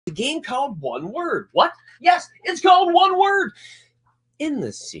the game called One Word. What? Yes, it's called One Word. In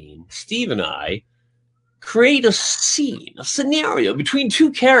this scene, Steve and I create a scene, a scenario between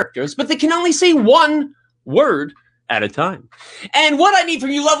two characters, but they can only say one word at a time. And what I need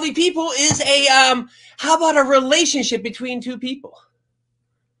from you lovely people is how about a relationship between two people?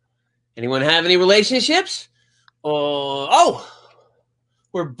 Anyone have any relationships? Oh,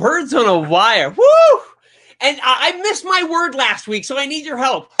 we're birds on a wire. Woo! And I missed my word last week, so I need your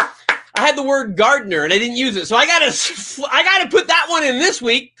help. I had the word gardener and I didn't use it, so I gotta put that one in this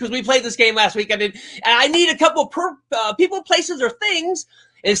week because we played this game last week. And I need a couple people, places, or things,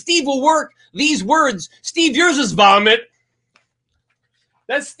 and Steve will work these words. Steve, yours is vomit.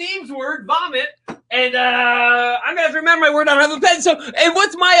 That's Steve's word, vomit. And I'm gonna have to remember my word. I don't have a pen. So, and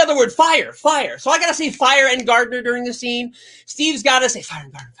what's my other word? Fire, fire. So I gotta say fire and gardener during the scene. Steve's gotta say fire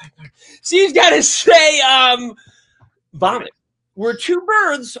and gardener, fire and gardener. Steve's gotta say vomit. We're two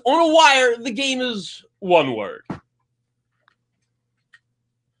birds on a wire. The game is one word.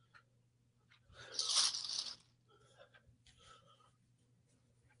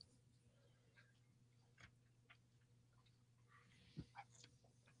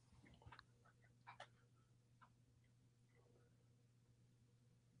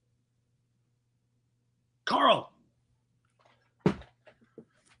 Carl.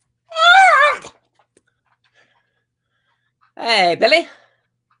 Hey, Billy.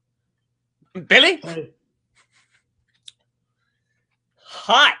 Billy? Hey.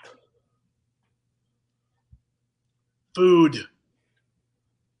 Hot. Food.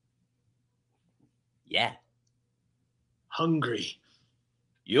 Yeah. Hungry.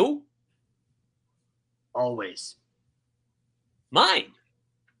 You? Always. Mine.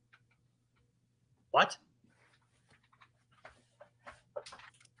 What?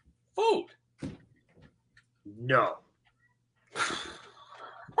 Food. No.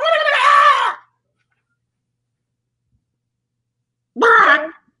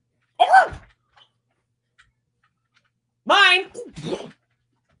 Mine.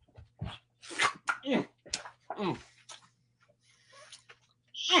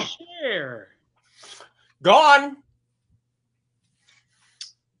 Share. Gone.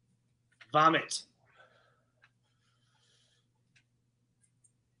 Vomit.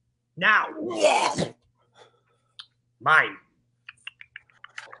 Now. Mine.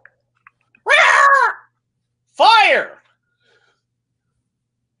 Fire.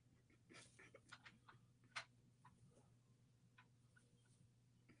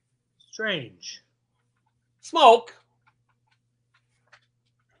 Strange. Smoke.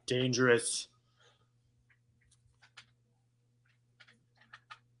 Dangerous.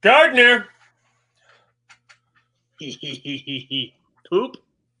 Gardener. Poop.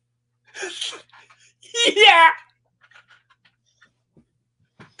 Yeah.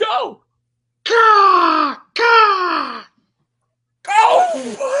 Go. Caw, caw. Go.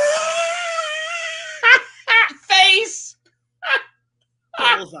 Face.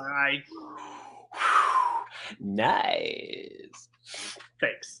 Bullseye. Nice.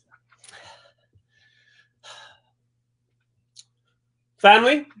 Thanks.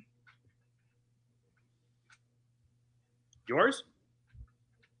 Family? Yours?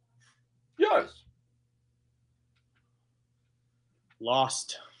 Yours.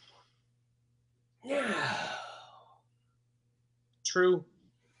 Lost. Yeah. True.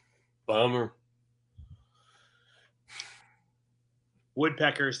 Bummer.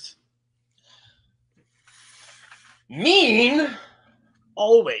 Woodpeckers. Mean.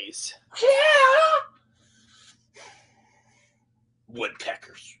 Always. Yeah.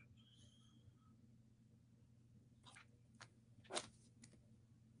 Woodpeckers.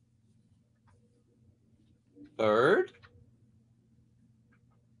 Bird.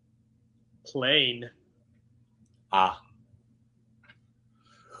 Plain. Ah.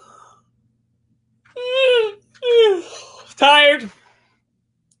 Tired.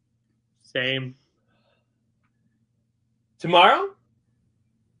 Same. Tomorrow?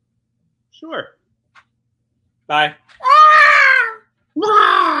 Sure. Bye. Ah!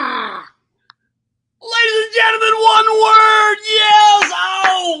 Ladies and gentlemen, one word. Yes.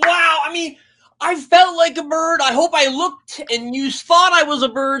 Oh, wow. I mean, I felt like a bird. I hope I looked and you thought I was a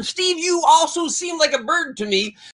bird. Steve, you also seemed like a bird to me.